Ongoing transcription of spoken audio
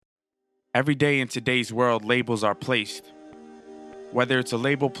Every day in today's world, labels are placed. Whether it's a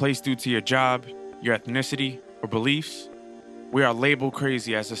label placed due to your job, your ethnicity, or beliefs, we are label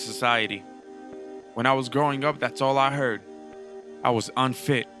crazy as a society. When I was growing up, that's all I heard. I was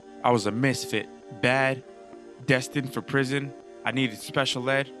unfit. I was a misfit. Bad. Destined for prison. I needed special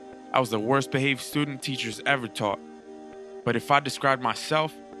ed. I was the worst behaved student teachers ever taught. But if I described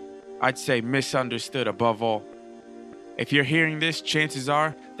myself, I'd say misunderstood above all. If you're hearing this, chances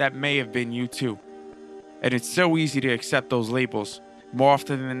are that may have been you too. And it's so easy to accept those labels. More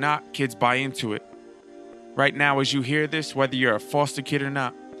often than not, kids buy into it. Right now, as you hear this, whether you're a foster kid or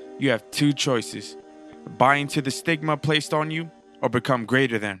not, you have two choices. Buy into the stigma placed on you or become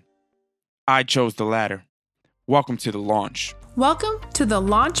greater than. I chose the latter. Welcome to The Launch. Welcome to The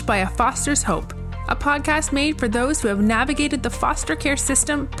Launch by A Foster's Hope, a podcast made for those who have navigated the foster care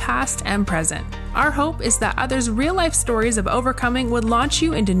system past and present. Our hope is that others' real-life stories of overcoming would launch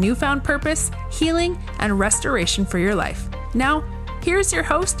you into newfound purpose, healing, and restoration for your life. Now, here's your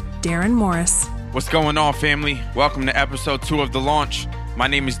host, Darren Morris. What's going on, family? Welcome to episode 2 of The Launch. My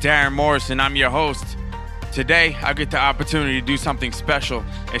name is Darren Morris, and I'm your host. Today, I get the opportunity to do something special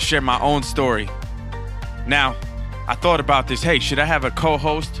and share my own story. Now, I thought about this. Hey, should I have a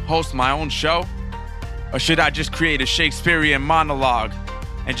co-host host my own show? Or should I just create a Shakespearean monologue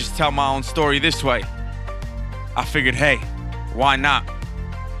and just tell my own story this way? I figured, hey, why not?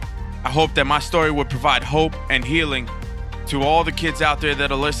 I hope that my story would provide hope and healing to all the kids out there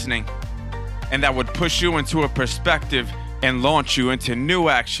that are listening, and that would push you into a perspective and launch you into new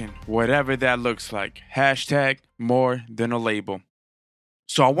action, whatever that looks like. Hashtag more than a label.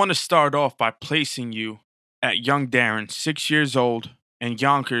 So I want to start off by placing you at young Darren, 6 years old, in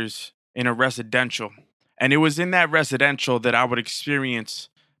Yonkers in a residential. And it was in that residential that I would experience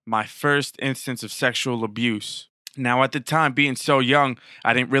my first instance of sexual abuse. Now, at the time, being so young,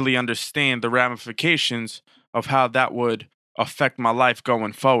 I didn't really understand the ramifications of how that would affect my life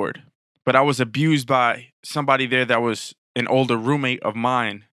going forward. But I was abused by somebody there that was an older roommate of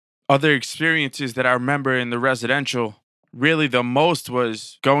mine. Other experiences that I remember in the residential, really the most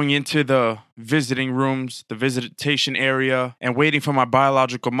was going into the visiting rooms, the visitation area, and waiting for my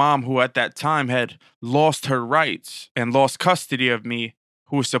biological mom, who at that time had lost her rights and lost custody of me,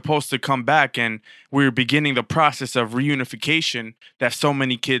 who was supposed to come back, and we were beginning the process of reunification that so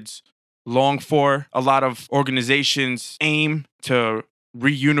many kids long for. A lot of organizations aim to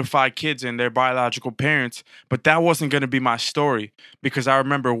reunify kids and their biological parents, but that wasn't going to be my story, because I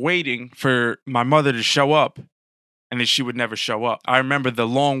remember waiting for my mother to show up, and then she would never show up. I remember the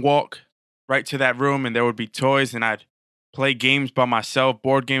long walk right to that room, and there would be toys, and I'd play games by myself,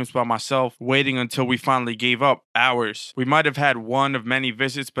 board games by myself, waiting until we finally gave up. Hours. We might have had one of many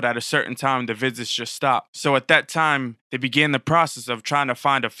visits, but at a certain time, the visits just stopped. So at that time, they began the process of trying to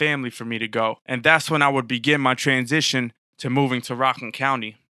find a family for me to go. And that's when I would begin my transition to moving to Rockland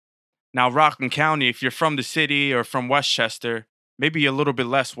County. Now, Rockland County, if you're from the city or from Westchester, maybe a little bit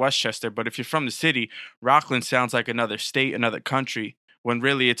less Westchester, but if you're from the city, Rockland sounds like another state, another country, when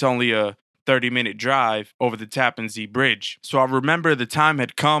really it's only a 30-minute drive over the Tappan Zee Bridge. So I remember the time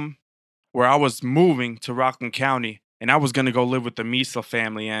had come where I was moving to Rockland County, and I was going to go live with the Meisel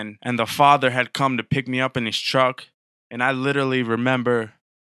family, and the father had come to pick me up in his truck, and I literally remember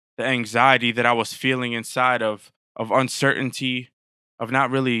the anxiety that I was feeling inside of uncertainty, of not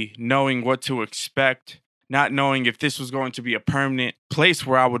really knowing what to expect, not knowing if this was going to be a permanent place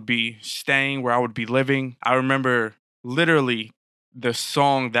where I would be staying, where I would be living. I remember literally the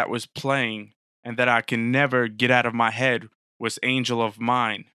song that was playing and that I can never get out of my head was Angel of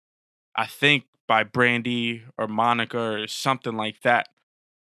Mine. I think by Brandy or Monica or something like that.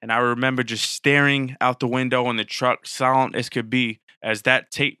 And I remember just staring out the window in the truck, silent as could be, as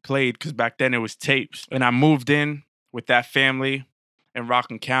that tape played, because back then it was tapes. And I moved in with that family in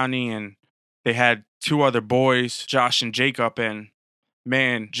Rockland County, and they had 2 other boys, Josh and Jacob, and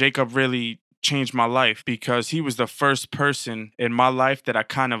man, Jacob really changed my life because he was the first person in my life that I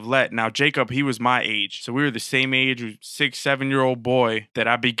kind of let. Now, Jacob, he was my age, so we were the same age, 6, 7-year-old boy that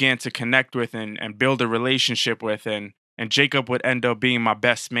I began to connect with and build a relationship with, and Jacob would end up being my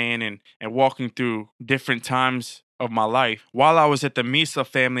best man and walking through different times of my life. While I was at the Meisel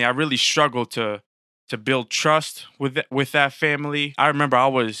family, I really struggled to build trust with that family. I remember I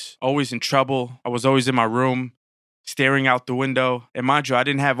was always in trouble. I was always in my room, staring out the window. And mind you, I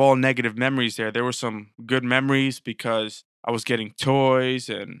didn't have all negative memories there. There were some good memories because I was getting toys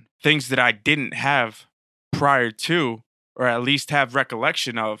and things that I didn't have prior to, or at least have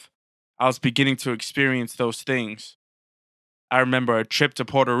recollection of. I was beginning to experience those things. I remember a trip to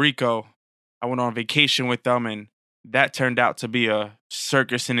Puerto Rico. I went on vacation with them, and that turned out to be a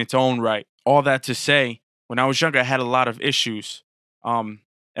circus in its own right. All that to say, when I was younger, I had a lot of issues. And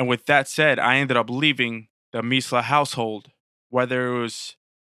with that said, I ended up leaving the Misla household. Whether it was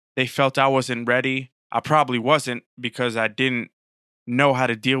they felt I wasn't ready, I probably wasn't because I didn't know how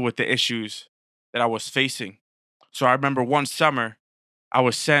to deal with the issues that I was facing. So I remember one summer, I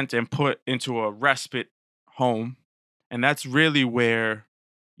was sent and put into a respite home. And that's really where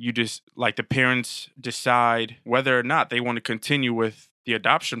you just like the parents decide whether or not they want to continue with the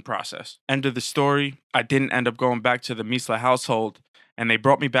adoption process. End of the story. I didn't end up going back to the Misla household, and they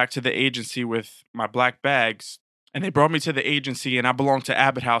brought me back to the agency with my black bags. And they brought me to the agency, and I belonged to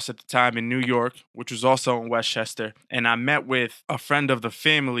Abbott House at the time in New York, which was also in Westchester. And I met with a friend of the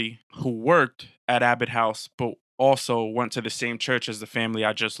family who worked at Abbott House, but also went to the same church as the family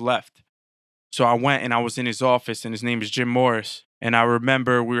I just left. So I went and I was in his office, and his name is Jim Morris. And I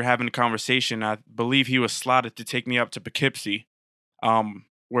remember we were having a conversation. I believe he was slotted to take me up to Poughkeepsie,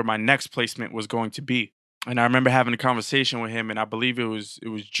 where my next placement was going to be. And I remember having a conversation with him, and I believe it was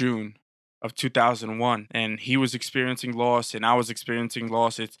June of 2001, and he was experiencing loss and I was experiencing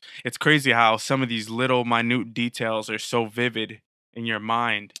loss. It's crazy how some of these little minute details are so vivid in your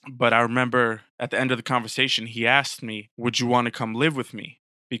mind. But I remember at the end of the conversation, he asked me, would you want to come live with me?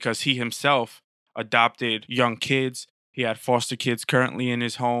 Because he himself adopted young kids. He had foster kids currently in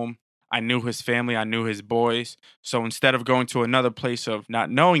his home. I knew his family. I knew his boys. So instead of going to another place of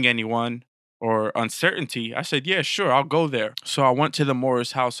not knowing anyone or uncertainty, I said, yeah, sure, I'll go there. So I went to the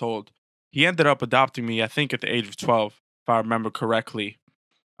Morris household. He ended up adopting me, I think, at the age of 12, if I remember correctly.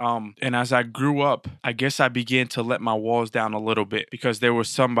 And as I grew up, I guess I began to let my walls down a little bit because there was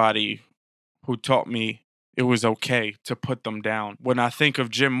somebody who taught me it was okay to put them down. When I think of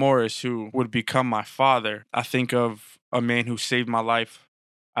Jim Morris, who would become my father, I think of a man who saved my life.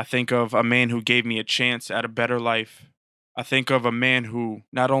 I think of a man who gave me a chance at a better life. I think of a man who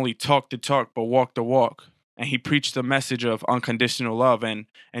not only talked the talk, but walked the walk. And he preached the message of unconditional love. And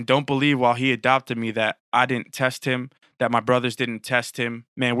don't believe while he adopted me that I didn't test him, that my brothers didn't test him.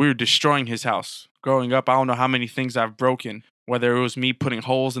 Man, we were destroying his house. Growing up, I don't know how many things I've broken, whether it was me putting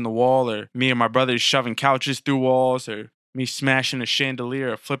holes in the wall or me and my brothers shoving couches through walls or me smashing a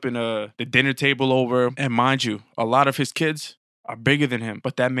chandelier or flipping the dinner table over. And mind you, a lot of his kids are bigger than him,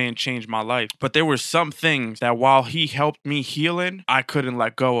 but that man changed my life. But there were some things that while he helped me heal in, I couldn't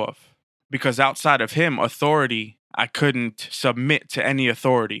let go of. Because outside of him, authority, I couldn't submit to any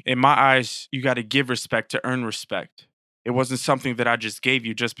authority. In my eyes, you got to give respect to earn respect. It wasn't something that I just gave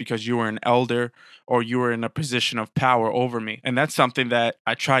you just because you were an elder or you were in a position of power over me. And that's something that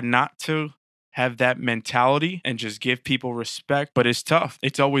I tried not to have that mentality and just give people respect. But it's tough.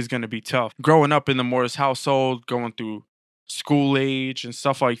 It's always going to be tough. Growing up in the Morris household, going through school age and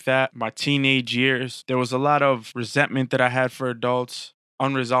stuff like that, my teenage years, there was a lot of resentment that I had for adults,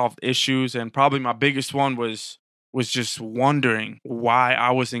 unresolved issues, and probably my biggest one was just wondering why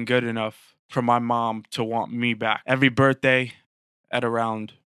I wasn't good enough for my mom to want me back. Every birthday at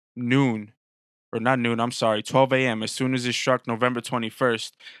around noon, or not noon, I'm sorry, 12 a.m., as soon as it struck November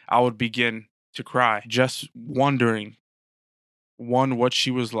 21st, I would begin to cry, just wondering, one, what she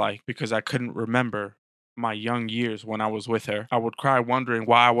was like, because I couldn't remember my young years when I was with her. I would cry wondering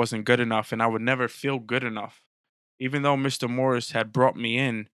why I wasn't good enough, and I would never feel good enough. Even though Mr. Morris had brought me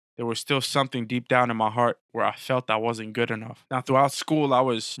in, there was still something deep down in my heart where I felt I wasn't good enough. Now, throughout school,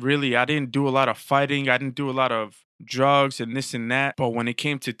 I didn't do a lot of fighting. I didn't do a lot of drugs and this and that. But when it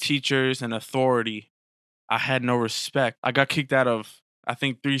came to teachers and authority, I had no respect. I got kicked out of, I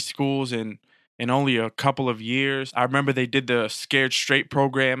think, 3 schools in only a couple of years. I remember they did the Scared Straight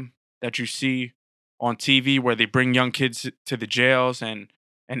program that you see on TV where they bring young kids to the jails and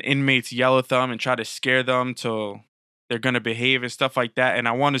inmates yell at them and try to scare them till they're going to behave and stuff like that. And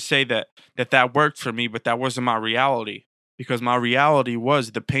I want to say that worked for me, but that wasn't my reality, because my reality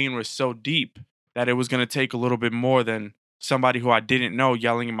was the pain was so deep that it was going to take a little bit more than somebody who I didn't know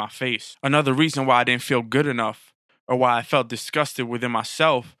yelling in my face. Another reason why I didn't feel good enough or why I felt disgusted within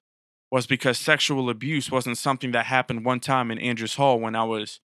myself was because sexual abuse wasn't something that happened one time in Andrews Hall when I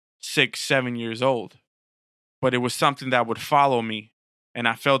was 6, 7 years old, but it was something that would follow me. And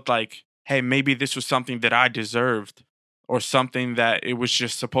I felt like, hey, maybe this was something that I deserved, or something that it was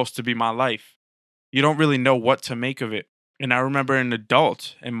just supposed to be my life. You don't really know what to make of it. And I remember an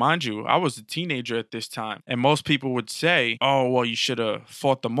adult, and mind you, I was a teenager at this time, and most people would say, oh, well, you should have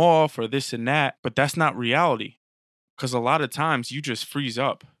fought them off or this and that. But that's not reality, because a lot of times you just freeze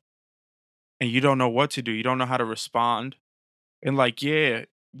up and you don't know what to do. You don't know how to respond. And like, yeah,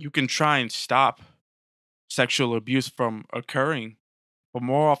 you can try and stop sexual abuse from occurring, but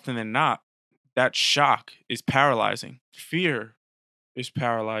more often than not, that shock is paralyzing. Fear is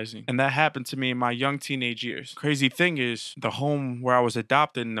paralyzing. And that happened to me in my young teenage years. Crazy thing is, the home where I was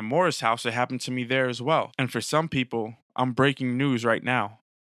adopted in the Morris house, it happened to me there as well. And for some people, I'm breaking news right now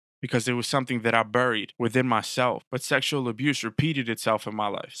because it was something that I buried within myself. But sexual abuse repeated itself in my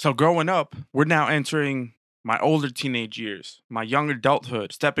life. So growing up, we're now entering my older teenage years, my young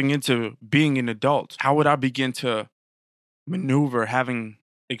adulthood, stepping into being an adult. How would I begin to maneuver having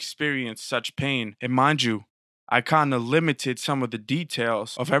experienced such pain? And mind you, I kind of limited some of the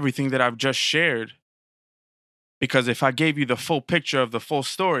details of everything that I've just shared, because if I gave you the full picture of the full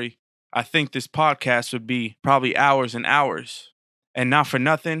story, I think this podcast would be probably hours and hours. And not for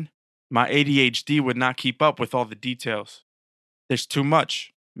nothing, my ADHD would not keep up with all the details. There's too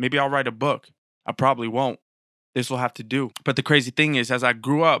much. Maybe I'll write a book. I probably won't. This will have to do. But the crazy thing is, as I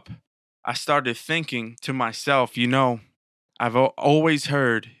grew up, I started thinking to myself, I've always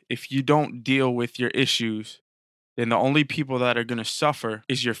heard if you don't deal with your issues, then the only people that are going to suffer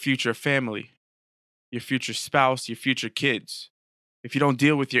is your future family, your future spouse, your future kids. If you don't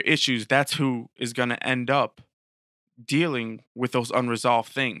deal with your issues, that's who is going to end up dealing with those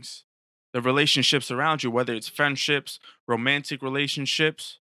unresolved things. The relationships around you, whether it's friendships, romantic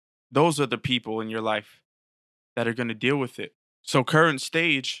relationships, those are the people in your life that are going to deal with it. So current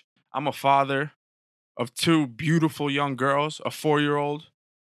stage, I'm a father of two beautiful young girls, a 4-year-old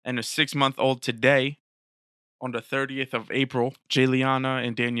and a 6-month-old today on the 30th of April, Jayliana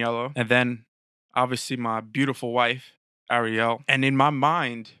and Daniela. And then obviously my beautiful wife, Ariel. And in my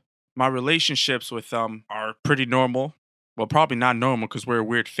mind, my relationships with them are pretty normal. Well, probably not normal because we're a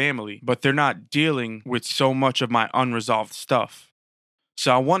weird family, but they're not dealing with so much of my unresolved stuff.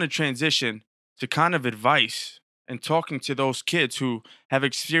 So I want to transition to kind of advice and talking to those kids who have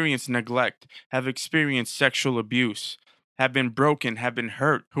experienced neglect, have experienced sexual abuse, have been broken, have been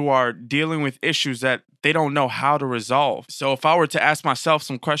hurt, who are dealing with issues that they don't know how to resolve. So if I were to ask myself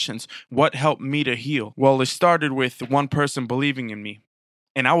some questions, what helped me to heal? Well, it started with one person believing in me.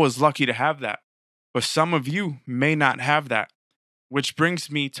 And I was lucky to have that. But some of you may not have that, which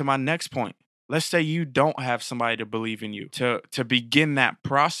brings me to my next point. Let's say you don't have somebody to believe in you, to begin that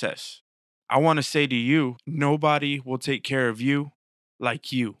process. I want to say to you, nobody will take care of you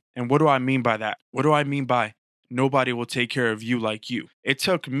like you. And what do I mean by that? What do I mean by nobody will take care of you like you? It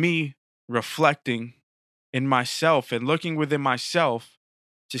took me reflecting in myself and looking within myself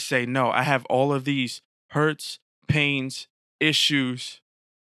to say, no, I have all of these hurts, pains, issues,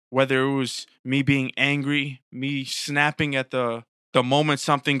 whether it was me being angry, me snapping at the moment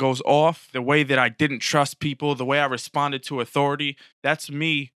something goes off, the way that I didn't trust people, the way I responded to authority. That's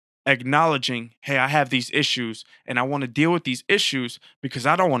me acknowledging, hey, I have these issues and I want to deal with these issues because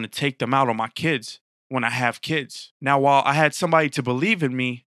I don't want to take them out on my kids when I have kids. Now, while I had somebody to believe in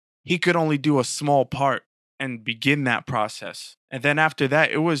me, he could only do a small part and begin that process. And then after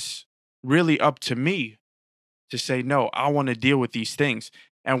that, it was really up to me to say, no, I want to deal with these things.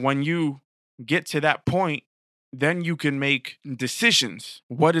 And when you get to that point, then you can make decisions.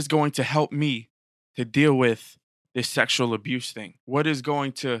 What is going to help me to deal with this sexual abuse thing? What is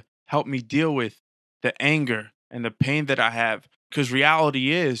going to help me deal with the anger and the pain that I have? Because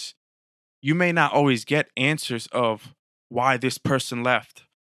reality is, you may not always get answers of why this person left,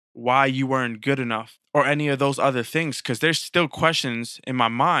 why you weren't good enough, or any of those other things. Because there's still questions in my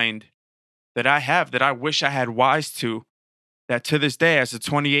mind that I have that I wish I had wise to, that to this day, as a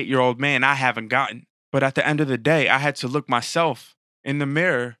 28-year-old man, I haven't gotten. But at the end of the day, I had to look myself in the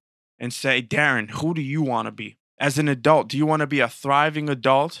mirror and say, Darren, who do you want to be? As an adult, do you want to be a thriving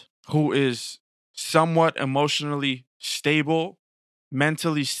adult who is somewhat emotionally stable,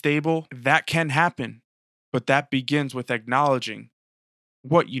 mentally stable? That can happen, but that begins with acknowledging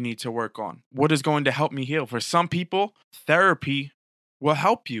what you need to work on. What is going to help me heal? For some people, therapy will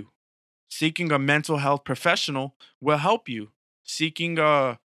help you. Seeking a mental health professional will help you. Seeking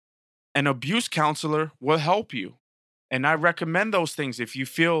an abuse counselor will help you. And I recommend those things. If you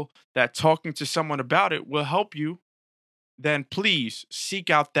feel that talking to someone about it will help you, then please seek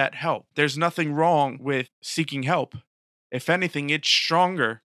out that help. There's nothing wrong with seeking help. If anything, it's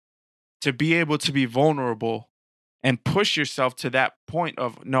stronger to be able to be vulnerable and push yourself to that point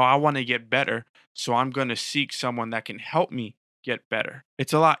of, no, I want to get better, so I'm going to seek someone that can help me get better.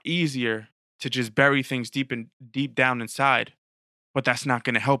 It's a lot easier to just bury things deep down inside, but that's not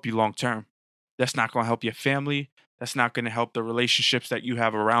going to help you long term. That's not going to help your family. That's not going to help the relationships that you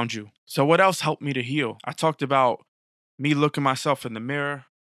have around you. So what else helped me to heal? I talked about me looking myself in the mirror,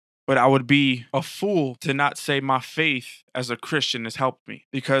 but I would be a fool to not say my faith as a Christian has helped me.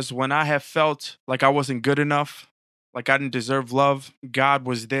 Because when I have felt like I wasn't good enough, like I didn't deserve love, God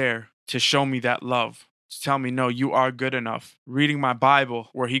was there to show me that love, to tell me, no, you are good enough. Reading my Bible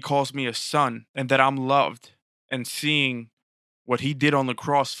where he calls me a son and that I'm loved, and seeing what he did on the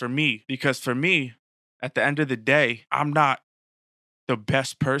cross for me. Because for me, at the end of the day, I'm not the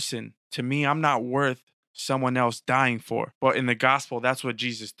best person. To me, I'm not worth someone else dying for. But in the gospel, that's what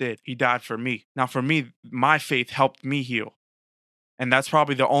Jesus did. He died for me. Now, for me, my faith helped me heal. And that's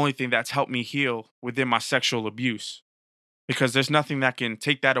probably the only thing that's helped me heal within my sexual abuse. Because there's nothing that can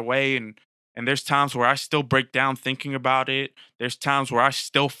take that away. And there's times where I still break down thinking about it. There's times where I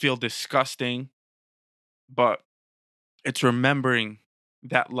still feel disgusting. But it's remembering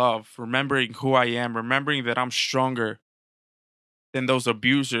that love, remembering who I am, remembering that I'm stronger than those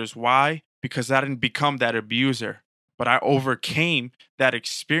abusers. Why? Because I didn't become that abuser, but I overcame that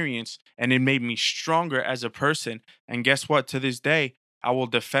experience, and it made me stronger as a person. And guess what? To this day, I will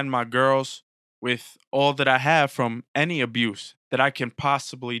defend my girls with all that I have from any abuse that I can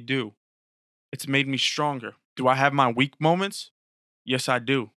possibly do. It's made me stronger. Do I have my weak moments? Yes, I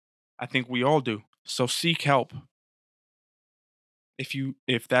do. I think we all do. So seek help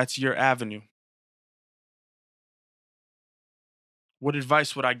if that's your avenue. What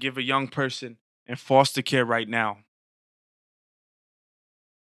advice would I give a young person in foster care right now?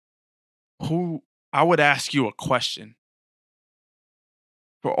 I would ask you a question.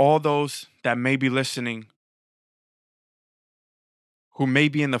 For all those that may be listening, who may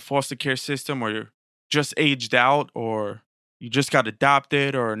be in the foster care system, or you're just aged out, or you just got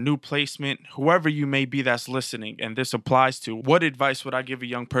adopted, or a new placement, whoever you may be that's listening and this applies to, what advice would I give a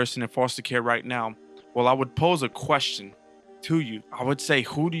young person in foster care right now? Well, I would pose a question to you. I would say,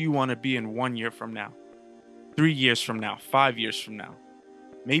 who do you want to be in 1 year from now, 3 years from now, 5 years from now,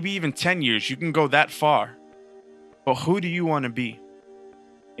 maybe even 10 years? You can go that far. But who do you want to be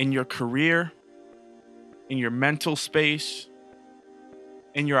in your career, in your mental space,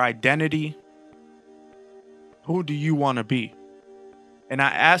 in your identity? Who do you want to be? And I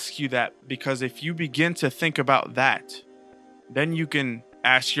ask you that because if you begin to think about that, then you can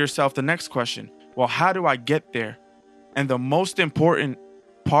ask yourself the next question. Well, how do I get there? And the most important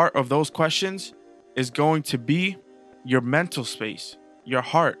part of those questions is going to be your mental space, your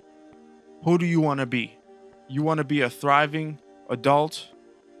heart. Who do you want to be? You want to be a thriving adult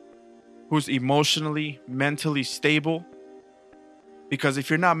who's emotionally, mentally stable? Because if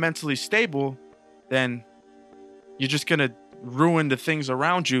you're not mentally stable, then you're just going to ruin the things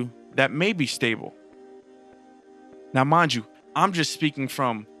around you that may be stable. Now, mind you, I'm just speaking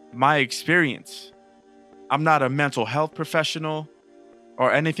from my experience. I'm not a mental health professional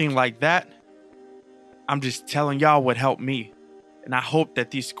or anything like that. I'm just telling y'all what helped me. And I hope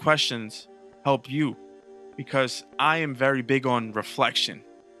that these questions help you, because I am very big on reflection.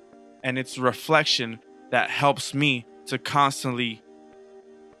 And it's reflection that helps me to constantly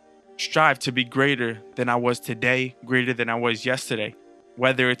strive to be greater than I was today, greater than I was yesterday.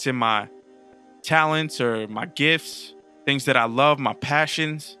 Whether it's in my talents or my gifts, things that I love, my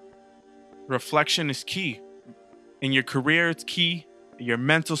passions. Reflection is key. In your career, it's key. In your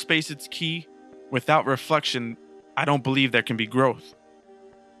mental space, it's key. Without reflection, I don't believe there can be growth.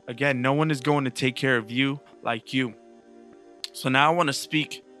 Again, no one is going to take care of you like you. So now I want to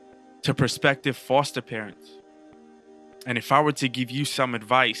speak to prospective foster parents. And if I were to give you some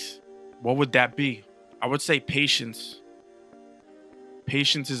advice, what would that be? I would say patience.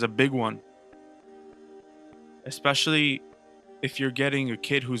 Patience is a big one. Especially if you're getting a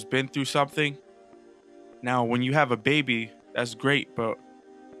kid who's been through something. Now, when you have a baby, that's great, but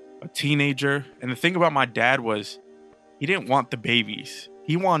a teenager, and the thing about my dad was he didn't want the babies.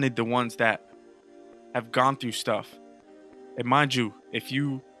 He wanted the ones that have gone through stuff. And mind you, if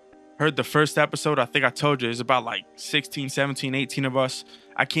you heard the first episode, I think I told you, it's about like 16, 17, 18 of us.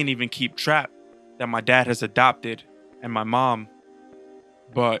 I can't even keep track that my dad has adopted and my mom.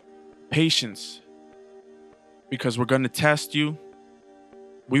 But patience, because we're going to test you.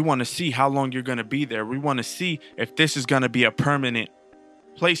 We want to see how long you're going to be there. We want to see if this is going to be a permanent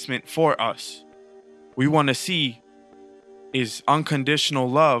placement for us. We want to see, is unconditional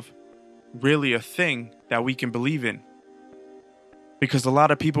love really a thing that we can believe in? Because a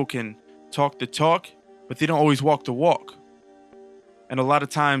lot of people can talk the talk, but they don't always walk the walk. And a lot of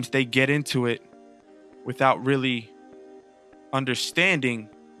times they get into it without really understanding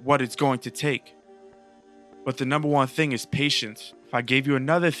what it's going to take. But the number one thing is patience. If I gave you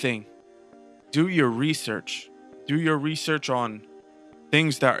another thing, do your research. Do your research on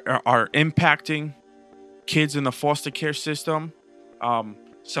things that are impacting kids in the foster care system,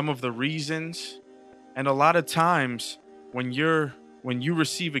 some of the reasons. And a lot of times when you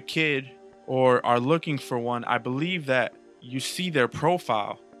receive a kid or are looking for one, I believe that you see their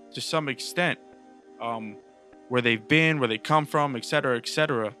profile to some extent, where they've been, where they come from, etc.,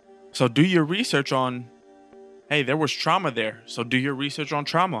 etc. So do your research on, hey, there was trauma there. So do your research on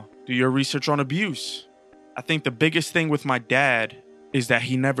trauma. Do your research on abuse. I think the biggest thing with my dad is that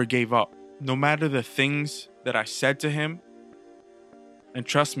he never gave up. No matter the things that I said to him, and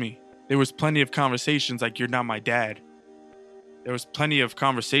trust me, there was plenty of conversations like, you're not my dad. There was plenty of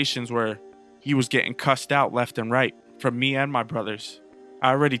conversations where he was getting cussed out left and right from me and my brothers. I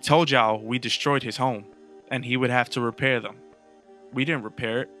already told y'all we destroyed his home and he would have to repair them. We didn't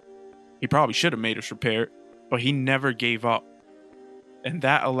repair it. He probably should have made us repair it, but he never gave up. And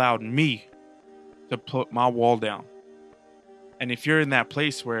that allowed me to put my wall down. And if you're in that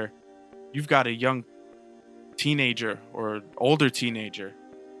place where you've got a young teenager or older teenager,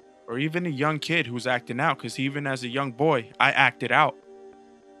 or even a young kid who's acting out, because even as a young boy, I acted out.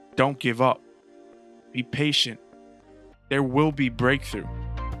 Don't give up. Be patient. There will be breakthrough.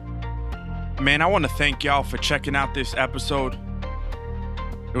 Man, I want to thank y'all for checking out this episode.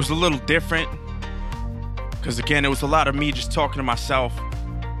 It was a little different, because again, it was a lot of me just talking to myself.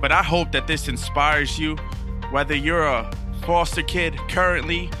 But I hope that this inspires you, whether you're a foster kid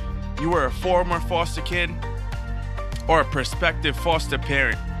currently, you were a former foster kid, or a prospective foster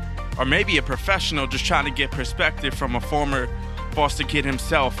parent, or maybe a professional just trying to get perspective from a former foster kid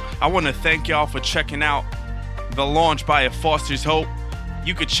himself. I want to thank y'all for checking out The Launch by A Foster's Hope.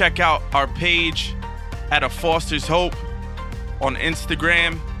 You could check out our page at A Foster's Hope on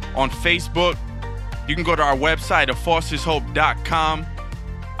Instagram, on Facebook. You can go to our website, afostershope.com.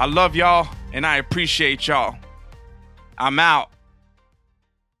 I love y'all and I appreciate y'all. I'm out.